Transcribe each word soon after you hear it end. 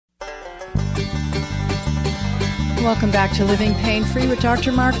Welcome back to Living Pain Free with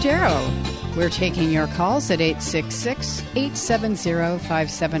Dr. Mark Darrow. We're taking your calls at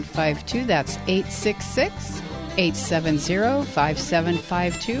 866-870-5752. That's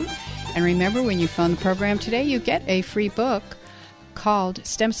 866-870-5752. And remember, when you phone the program today, you get a free book called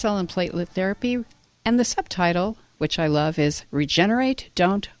Stem Cell and Platelet Therapy, and the subtitle, which I love, is Regenerate,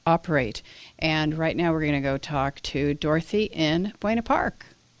 Don't Operate. And right now we're going to go talk to Dorothy in Buena Park.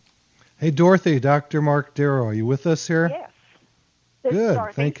 Hey, Dorothy, Dr. Mark Darrow, are you with us here? Yes. Good.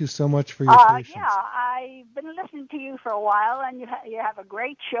 Dorothy. Thank you so much for your patience. Yeah, I've been listening to you for a while, and you have a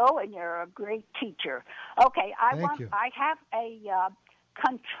great show, and you're a great teacher. Okay, I have a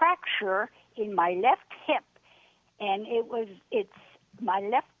contracture in my left hip, and it's my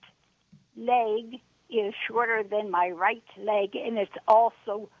left leg is shorter than my right leg, and it's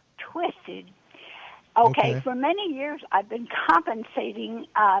also twisted. Okay. For many years I've been compensating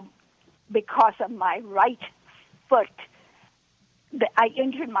because of my right foot. I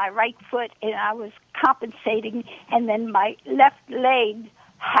injured my right foot, and I was compensating, and then my left leg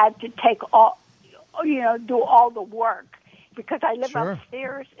had to do all the work. Because I live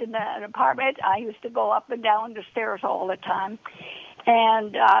upstairs in an apartment, I used to go up and down the stairs all the time.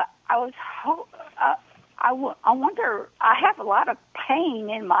 And I wonder, I have a lot of pain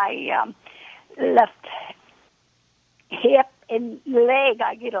in my left hip and leg.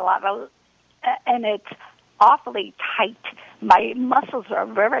 I get a lot of, and it's awfully tight. My muscles are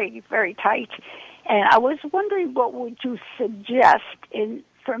very, very tight. And I was wondering, what would you suggest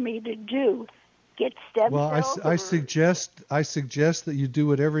for me to do? Get stem cells? I suggest that you do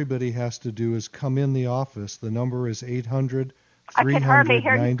what everybody has to do, is come in the office. The number is 800-300-90. I can hardly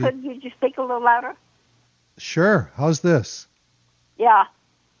hear you. Could you just speak a little louder? Sure. How's this? Yeah.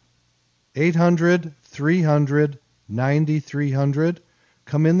 800-300-9300.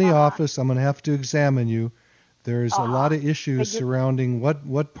 Come in the office. I'm going to have to examine you. There's a lot of issues surrounding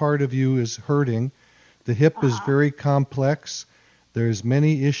what part of you is hurting. The hip is very complex. There's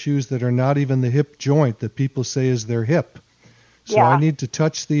many issues that are not even the hip joint that people say is their hip. So I need to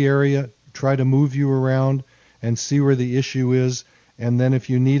touch the area, try to move you around, and see where the issue is. And then if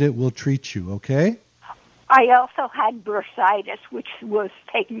you need it, we'll treat you, okay? I also had bursitis, which was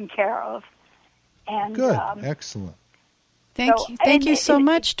taken care of. And good. Excellent. Thank you so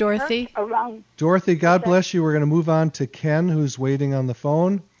much, Dorothy. Dorothy, God bless you. We're going to move on to Ken, who's waiting on the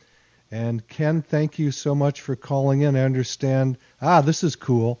phone. And Ken, thank you so much for calling in. I understand. This is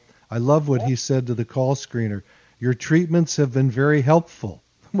cool. I love what he said to the call screener. Your treatments have been very helpful.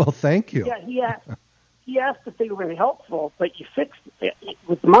 Well, thank you. Yeah. He asked if they were very helpful, but you fixed it.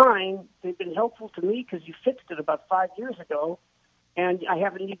 With mine, they've been helpful to me because you fixed it about 5 years ago, and I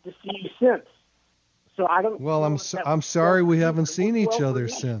haven't needed to see you since. So I don't. Well, I'm sorry we haven't seen each other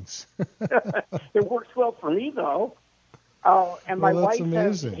since. It works well for me though. And my wife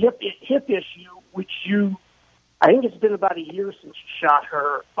has a hip issue, which I think it's been about a year since you shot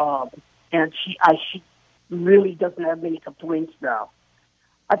her, and she really doesn't have many complaints now.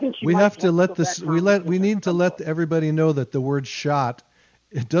 I think we have to let this. We need to let everybody know that the word "shot"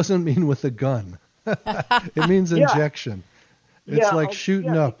 it doesn't mean with a gun. It means injection. It's like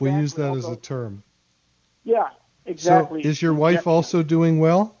shooting up. Exactly. We use that as a term. Yeah, exactly. So, is your wife also doing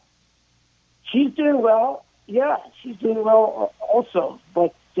well? She's doing well. Yeah, she's doing well also.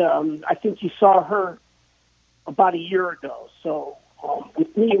 But I think you saw her about a year ago. So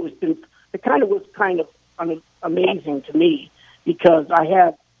with me, it was kind of amazing to me because I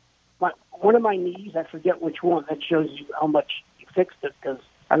had one of my knees. I forget which one. That shows you how much you fixed it because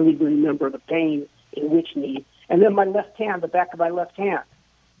I don't even remember the pain in which knee. And then my left hand, the back of my left hand,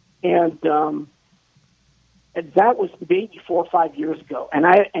 and that was maybe 4 or 5 years ago. And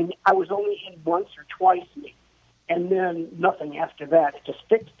I was only in once or twice, and then nothing after that. It just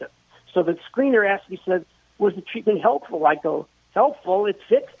fixed it. So the screener asked me, said, "Was the treatment helpful?" I go, "Helpful? It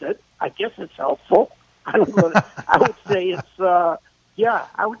fixed it. I guess it's helpful." I don't know. I would say it's I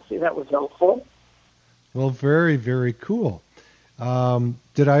would say that was helpful. Well, very, very cool.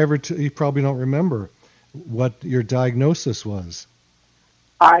 Did I ever? You probably don't remember what your diagnosis was.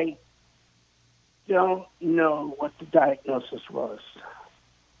 I don't know what the diagnosis was.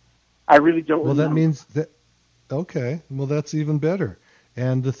 I really don't remember. Well, that means that. Okay. Well, that's even better.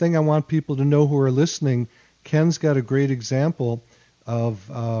 And the thing I want people to know who are listening, Ken's got a great example of,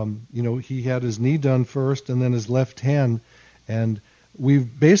 he had his knee done first and then his left hand. And we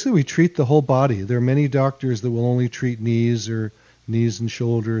treat the whole body. There are many doctors that will only treat knees and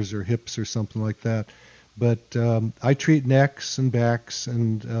shoulders or hips or something like that. But I treat necks and backs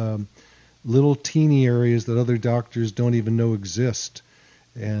and little teeny areas that other doctors don't even know exist.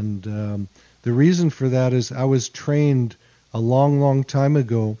 And The reason for that is I was trained a long, long time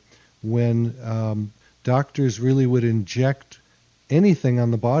ago when doctors really would inject anything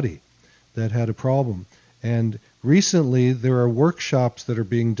on the body that had a problem. And recently there are workshops that are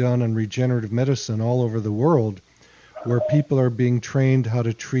being done on regenerative medicine all over the world where people are being trained how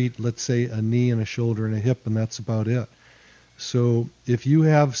to treat, let's say, a knee and a shoulder and a hip, and that's about it. So if you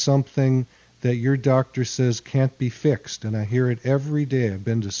have something that your doctor says can't be fixed, and I hear it every day. I've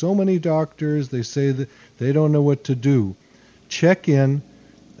been to so many doctors, they say that they don't know what to do. Check in.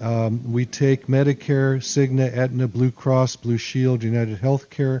 We take Medicare, Cigna, Aetna, Blue Cross, Blue Shield, United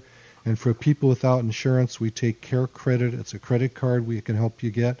Healthcare, and for people without insurance, we take Care Credit. It's a credit card we can help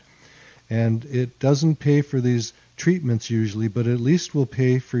you get. And it doesn't pay for these treatments usually, but at least will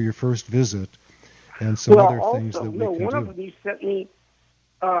pay for your first visit and some other things that we can do. One of them he sent me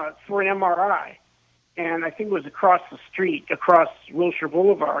for an MRI, and I think it was across the street, across Wilshire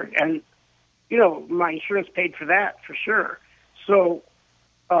Boulevard, and my insurance paid for that for sure. So,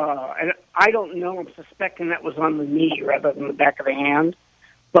 and I don't know. I'm suspecting that was on the knee rather than the back of the hand,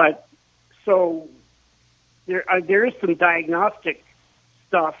 but so there is some diagnostic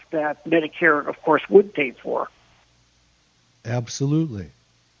stuff that Medicare, of course, would pay for. Absolutely.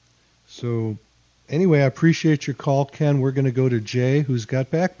 So. Anyway, I appreciate your call, Ken. We're going to go to Jay, who's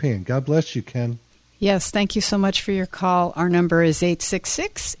got back pain. God bless you, Ken. Yes, thank you so much for your call. Our number is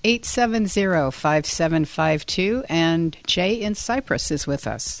 866-870-5752, and Jay in Cyprus is with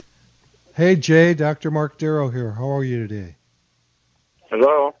us. Hey, Jay, Dr. Mark Darrow here. How are you today?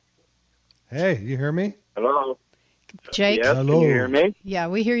 Hello. Hey, you hear me? Hello. Jay? Yes, hello. Can you hear me? Yeah,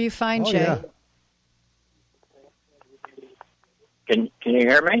 we hear you fine, Jay. Yeah. Can you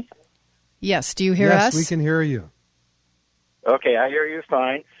hear me? Yes, do you hear us? Yes, we can hear you. Okay, I hear you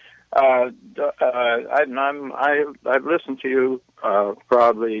fine. I've listened to you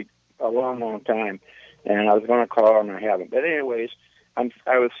probably a long, long time, and I was going to call and I haven't. But anyways,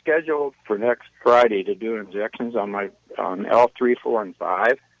 I was scheduled for next Friday to do injections on L3, 4, and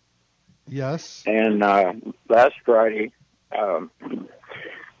 5. Yes. And last Friday, I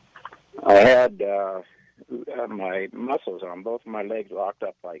had my muscles on both of my legs locked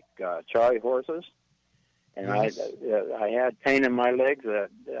up like Charlie horses, and yes. I had pain in my legs that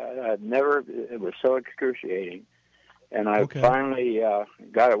I'd never. It was so excruciating, and I finally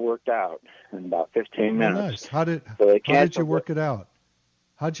got it worked out in about 15 minutes. Nice. How did you work it out?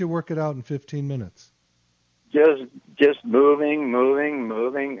 How'd you work it out in 15 minutes? Just moving,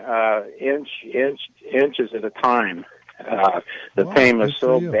 inches at a time. The pain was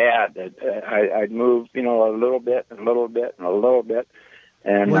so bad that I'd move, a little bit, and a little bit, and a little bit.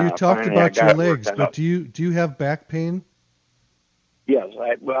 And well, you talked about your legs, but do you have back pain? Yes,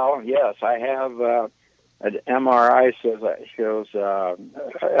 I have an MRI shows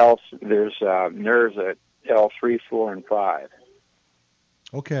there's nerves at L3, 4, and 5.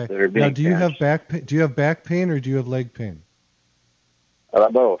 Okay. Now, do you have back pain? Do you have back pain or do you have leg pain?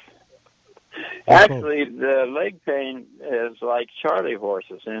 Both. Actually, the leg pain is like Charlie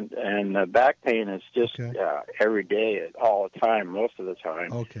horses, and the back pain is just every day, all the time, most of the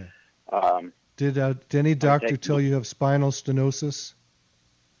time. Okay. Did any doctor tell you have spinal stenosis?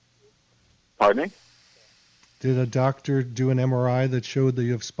 Pardon me? Did a doctor do an MRI that showed that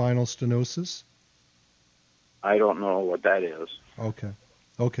you have spinal stenosis? I don't know what that is. Okay.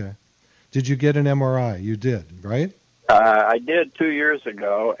 Did you get an MRI? You did, right? I did 2 years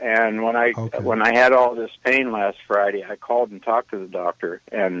ago, and when I had all this pain last Friday, I called and talked to the doctor,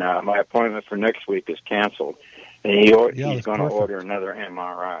 and my appointment for next week is canceled, and he's going to order another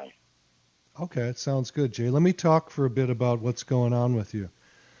MRI. Okay, it sounds good, Jay. Let me talk for a bit about what's going on with you.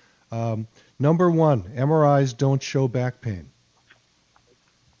 Number one, MRIs don't show back pain.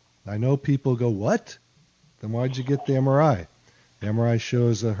 I know people go, what? Then why'd you get the MRI? The MRI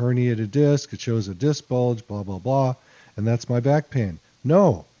shows a herniated disc, it shows a disc bulge, blah, blah, blah, and that's my back pain.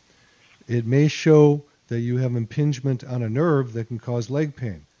 No, it may show that you have impingement on a nerve that can cause leg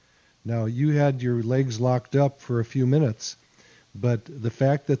pain. Now, you had your legs locked up for a few minutes, but the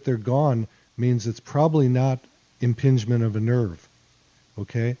fact that they're gone means it's probably not impingement of a nerve,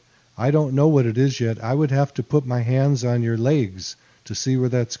 okay? I don't know what it is yet. I would have to put my hands on your legs to see where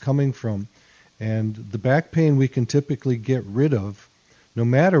that's coming from. And the back pain we can typically get rid of no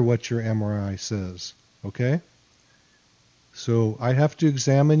matter what your MRI says, okay? So I have to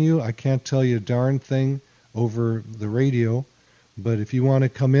examine you. I can't tell you a darn thing over the radio, but if you want to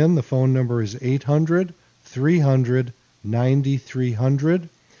come in, the phone number is 800-300-9300.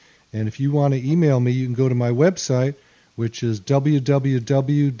 And if you want to email me, you can go to my website, which is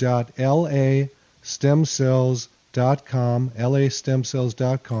www.lastemcells.com,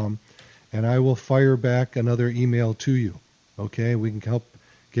 lastemcells.com. and I will fire back another email to you. Okay? We can help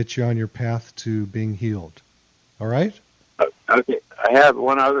get you on your path to being healed. All right? Okay. I have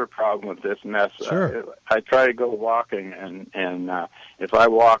one other problem with this mess. Sure. I try to go walking, and if I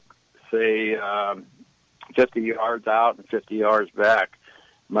walk, say, 50 yards out and 50 yards back,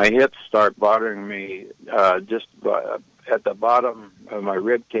 my hips start bothering me just at the bottom of my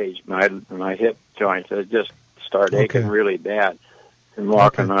rib cage, my hip joints. They just start aching really bad. And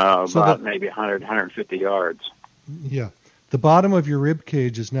walking about maybe 100, 150 yards. Yeah. The bottom of your rib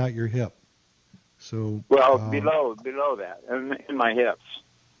cage is not your hip. So below that, in my hips.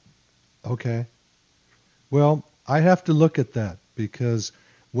 Okay. Well, I have to look at that because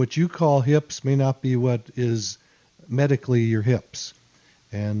what you call hips may not be what is medically your hips.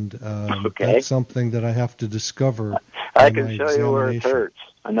 And that's something that I have to discover. I can show you where it hurts.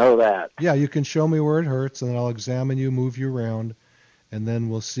 I know that. Yeah, you can show me where it hurts, and then I'll examine you, move you around, and then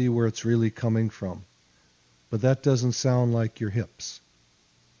we'll see where it's really coming from. But that doesn't sound like your hips.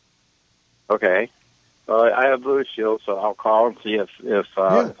 Okay. Well, I have Blue Shield, so I'll call and see if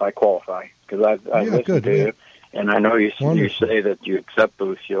I qualify. Because I listened to you, and I know you say that you accept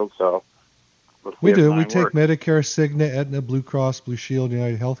Blue Shield, so... We do. We take Medicare, Cigna, Aetna, Blue Cross, Blue Shield,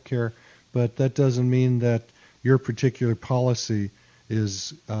 United Healthcare, but that doesn't mean that your particular policy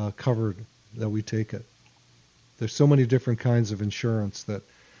is covered, that we take it. There's so many different kinds of insurance that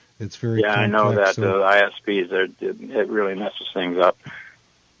it's very complex. I know that. So the ISPs, it really messes things up.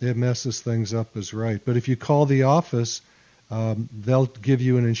 It messes things up is right. But if you call the office, they'll give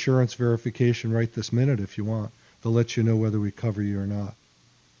you an insurance verification right this minute if you want. They'll let you know whether we cover you or not.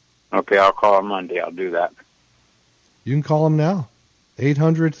 Okay, I'll call on Monday. I'll do that. You can call them now.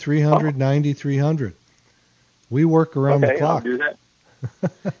 800-300-9300. We work around the clock. I'll do that.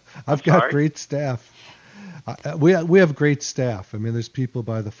 I've got great staff. We have great staff. I mean, there's people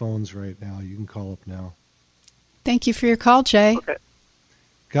by the phones right now. You can call up now. Thank you for your call, Jay. Okay.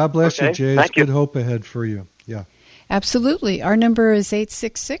 God bless you, Jay. Thank you. Good hope ahead for you. Yeah. Absolutely. Our number is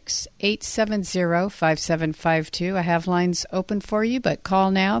 866-870-5752. I have lines open for you, but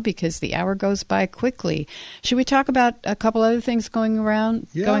call now because the hour goes by quickly. Should we talk about a couple other things going on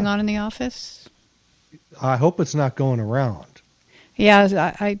in the office? I hope it's not going around.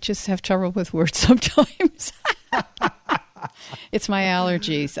 Yeah, I just have trouble with words sometimes. It's my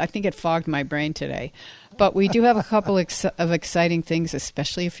allergies. I think it fogged my brain today. But we do have a couple of exciting things,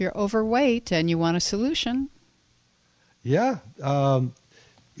 especially if you're overweight and you want a solution. Yeah. I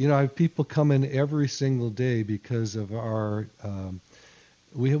have people come in every single day because of our,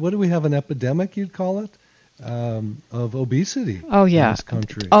 what do we have, an epidemic, you'd call it, of obesity in this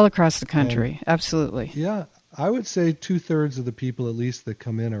country. All across the country. And, absolutely. Yeah. I would say 2/3 of the people at least that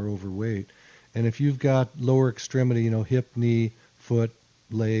come in are overweight. And if you've got lower extremity, hip, knee, foot,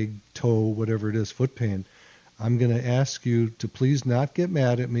 leg, toe, whatever it is, foot pain, I'm going to ask you to please not get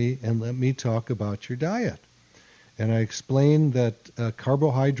mad at me and let me talk about your diet. And I explained that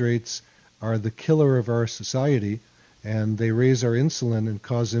carbohydrates are the killer of our society, and they raise our insulin and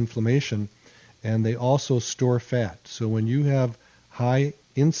cause inflammation, and they also store fat. So when you have high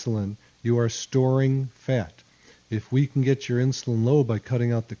insulin, you are storing fat. If we can get your insulin low by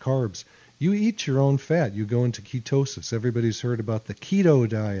cutting out the carbs, you eat your own fat. You go into ketosis. Everybody's heard about the keto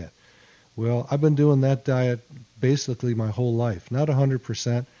diet. Well, I've been doing that diet basically my whole life. Not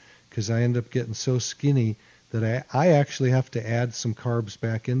 100%, because I end up getting so skinny that I actually have to add some carbs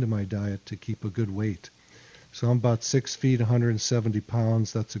back into my diet to keep a good weight. So I'm about 6 feet, 170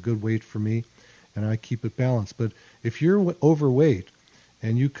 pounds. That's a good weight for me, and I keep it balanced. But if you're overweight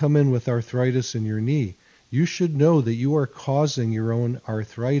and you come in with arthritis in your knee, you should know that you are causing your own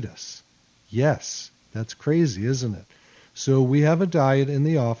arthritis. Yes, that's crazy, isn't it? So we have a diet in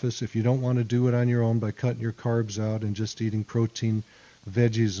the office. If you don't want to do it on your own by cutting your carbs out and just eating protein,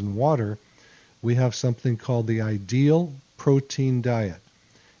 veggies, and water, we have something called the Ideal Protein Diet.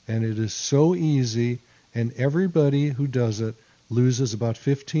 And it is so easy, and everybody who does it loses about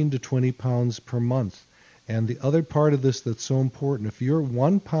 15 to 20 pounds per month. And the other part of this that's so important, if you're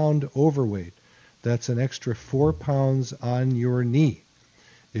 1 pound overweight, that's an extra 4 pounds on your knee.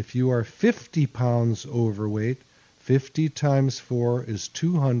 If you are 50 pounds overweight, 50 times 4 is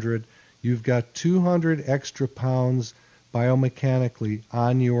 200. You've got 200 extra pounds biomechanically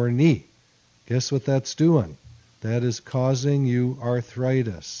on your knee. Guess what that's doing? That is causing you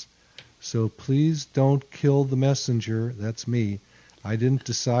arthritis. So please don't kill the messenger. That's me. I didn't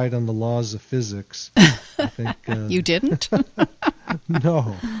decide on the laws of physics. I think you didn't?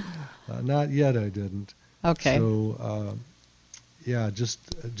 No, not yet. I didn't. Okay. So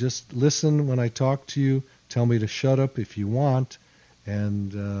just listen when I talk to you. Tell me to shut up if you want,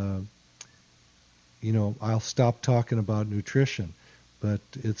 and I'll stop talking about nutrition, but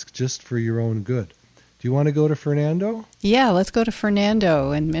it's just for your own good. Do you want to go to Fernando? Yeah, let's go to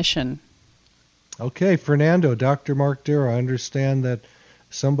Fernando in Mission. Okay, Fernando, Dr. Mark Darrow, I understand that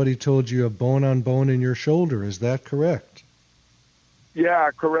somebody told you a bone on bone in your shoulder. Is that correct?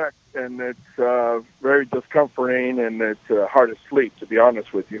 Yeah, correct. And it's very discomforting, and it's hard to sleep, to be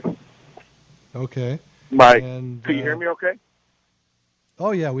honest with you. Okay. Can you hear me okay?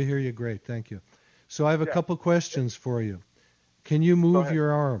 Oh, yeah, we hear you great. Thank you. So I have a couple questions for you. Can you move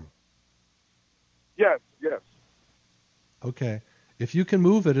your arm? Yes. Okay. If you can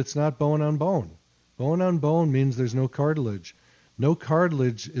move it, it's not bone on bone. Bone on bone means there's no cartilage. No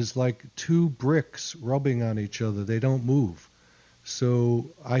cartilage is like two bricks rubbing on each other. They don't move. So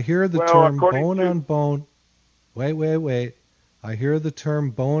I hear the term bone on bone. Wait. I hear the term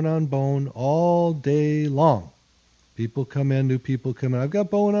bone on bone all day long. People come in, new people come in. I've got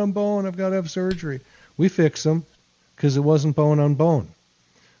bone on bone. I've got to have surgery. We fix them because it wasn't bone on bone.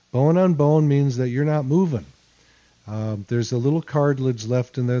 Bone on bone means that you're not moving. There's a little cartilage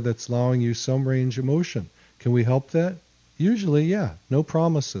left in there that's allowing you some range of motion. Can we help that? Usually, yeah. No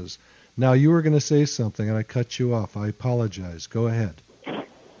promises. Now, you were going to say something, and I cut you off. I apologize. Go ahead.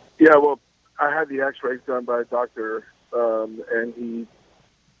 Yeah, well, I had the x-rays done by a doctor, and he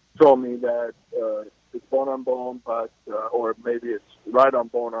told me that it's bone on bone, but or maybe it's right on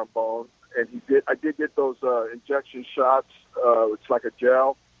bone, and I did get those injection shots. It's like a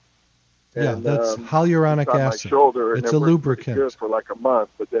gel. Yeah, and, that's hyaluronic acid. My shoulder, it's and a lubricant. Good for like a month,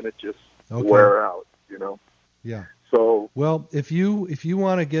 but then it just wear out. Yeah. So well, if you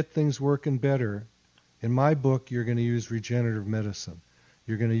want to get things working better, in my book, you're going to use regenerative medicine.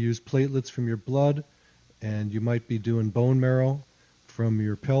 You're going to use platelets from your blood, and you might be doing bone marrow from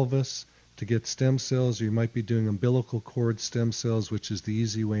your pelvis to get stem cells, or you might be doing umbilical cord stem cells, which is the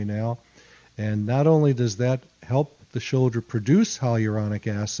easy way now. And not only does that help the shoulder produce hyaluronic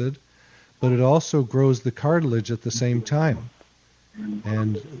acid, but it also grows the cartilage at the same time.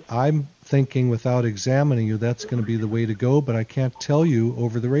 And I'm thinking, without examining you, that's going to be the way to go, but I can't tell you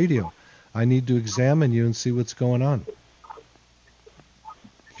over the radio. I need to examine you and see what's going on.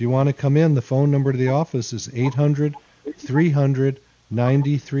 If you want to come in, the phone number to the office is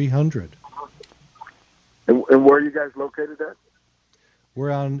 800-300-9300. And where are you guys located at?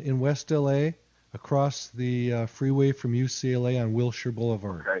 We're in West L.A., across the freeway from UCLA on Wilshire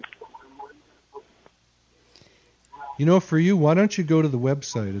Boulevard. Okay. For you, why don't you go to the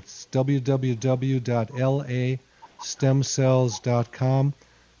website? It's www.lastemcells.com,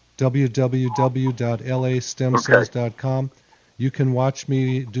 www.lastemcells.com. You can watch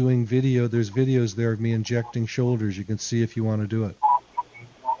me doing video. There's videos there of me injecting shoulders. You can see if you want to do it.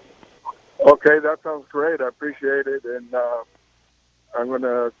 Okay, that sounds great. I appreciate it, and I'm going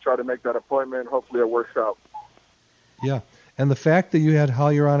to try to make that appointment. Hopefully it works out. Yeah, and the fact that you had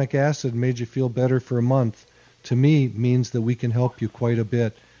hyaluronic acid made you feel better for a month, to me, means that we can help you quite a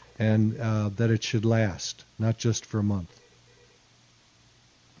bit, and that it should last, not just for a month.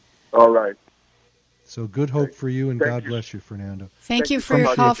 All right. So good hope for you, and God bless you, Fernando. Thank you for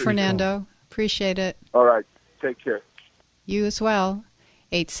your call, Fernando. Appreciate it. All right. Take care. You as well.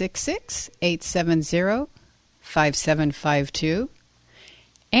 866-870-5752.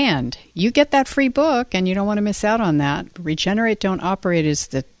 And you get that free book, and you don't want to miss out on that. Regenerate, Don't Operate is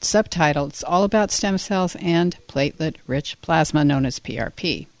the subtitle. It's all about stem cells and platelet-rich plasma, known as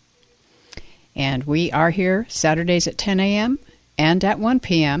PRP. And we are here Saturdays at 10 a.m. and at 1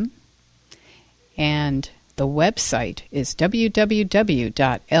 p.m. And the website is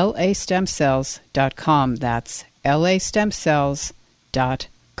www.lastemcells.com. That's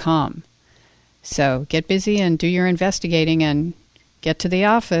lastemcells.com. So get busy and do your investigating and get to the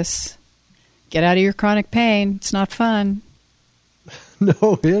office. Get out of your chronic pain. It's not fun.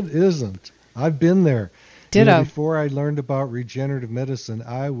 No, it isn't. I've been there. Ditto. Before I learned about regenerative medicine,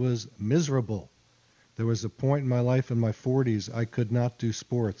 I was miserable. There was a point in my life in my 40s I could not do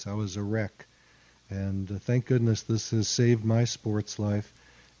sports. I was a wreck. And thank goodness this has saved my sports life.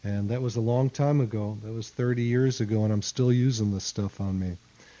 And that was a long time ago. That was 30 years ago, and I'm still using this stuff on me.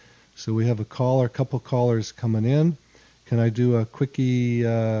 So we have a couple callers coming in. Can I do a quickie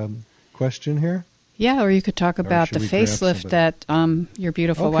question here? Yeah, or you could talk about the facelift that your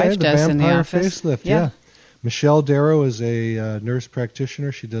beautiful wife does in the office. Facelift, yeah. Michelle Darrow is a nurse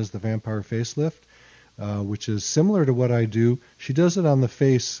practitioner. She does the vampire facelift, which is similar to what I do. She does it on the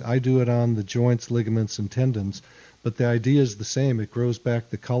face. I do it on the joints, ligaments, and tendons. But the idea is the same. It grows back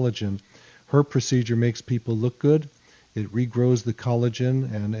the collagen. Her procedure makes people look good. It regrows the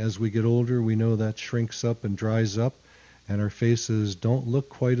collagen, and as we get older, we know that shrinks up and dries up. and our faces don't look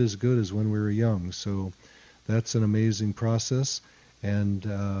quite as good as when we were young. So that's an amazing process. And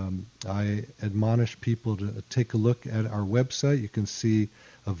I admonish people to take a look at our website. You can see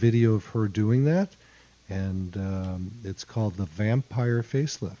a video of her doing that. And it's called the Vampire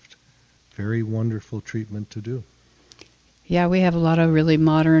Facelift. Very wonderful treatment to do. Yeah, we have a lot of really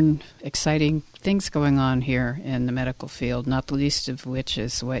modern, exciting things going on here in the medical field, not the least of which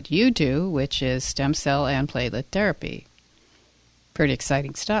is what you do, which is stem cell and platelet therapy. Pretty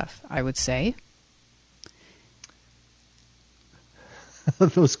exciting stuff, I would say.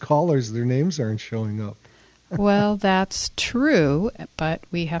 Those callers, their names aren't showing up. Well, that's true, but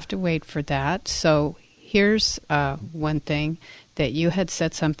we have to wait for that. So here's one thing that you had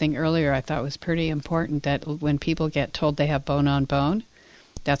said something earlier I thought was pretty important, that when people get told they have bone on bone,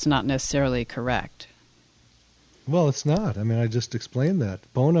 that's not necessarily correct. Well, it's not. I mean, I just explained that.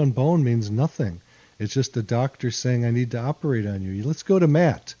 Bone on bone means nothing. It's just the doctor saying, I need to operate on you. Let's go to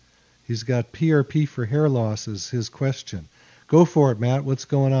Matt. He's got PRP for hair loss is his question. Go for it, Matt. What's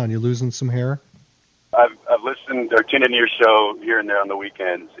going on? You losing some hair? I've listened or tuned into your show here and there on the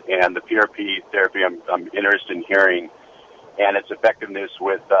weekends, and the PRP therapy I'm interested in hearing, and its effectiveness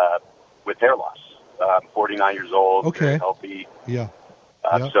with hair loss. I'm 49 years old, okay. Very healthy. Yeah.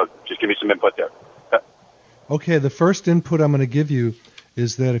 So just give me some input there. Okay, the first input I'm going to give you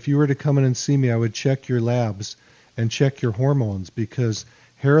is that if you were to come in and see me, I would check your labs and check your hormones, because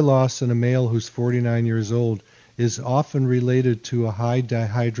hair loss in a male who's 49 years old is often related to a high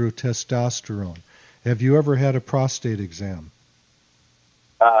dihydrotestosterone. Have you ever had a prostate exam?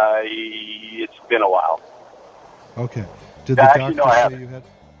 It's been a while. Okay. Did the doctor say you had?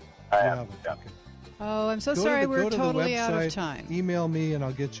 I haven't. Yeah. Okay. Oh, I'm so sorry. We're totally out of time. Email me and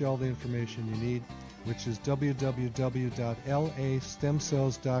I'll get you all the information you need, which is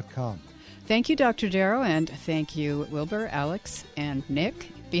www.lastemcells.com. Thank you, Dr. Darrow, and thank you, Wilbur, Alex, and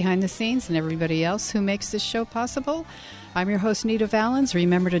Nick behind the scenes, and everybody else who makes this show possible. I'm your host, Nita Valens.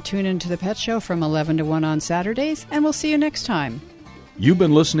 Remember to tune into The Pet Show from 11 to 1 on Saturdays, and we'll see you next time. You've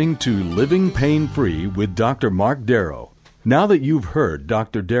been listening to Living Pain-Free with Dr. Mark Darrow. Now that you've heard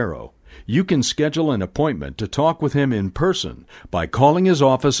Dr. Darrow, you can schedule an appointment to talk with him in person by calling his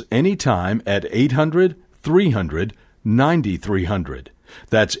office anytime at 800-300-9300.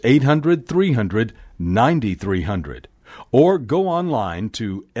 That's 800-300-9300. Or go online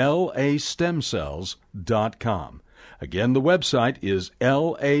to lastemcells.com. Again, the website is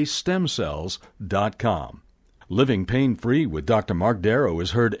lastemcells.com. Living Pain-Free with Dr. Mark Darrow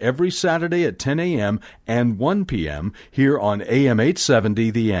is heard every Saturday at 10 a.m. and 1 p.m. here on AM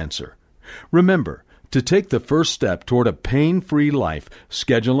 870 The Answer. Remember, to take the first step toward a pain-free life,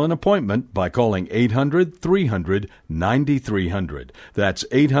 schedule an appointment by calling 800-300-9300. That's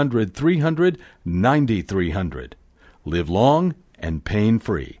 800-300-9300. Live long and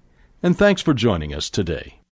pain-free. And thanks for joining us today.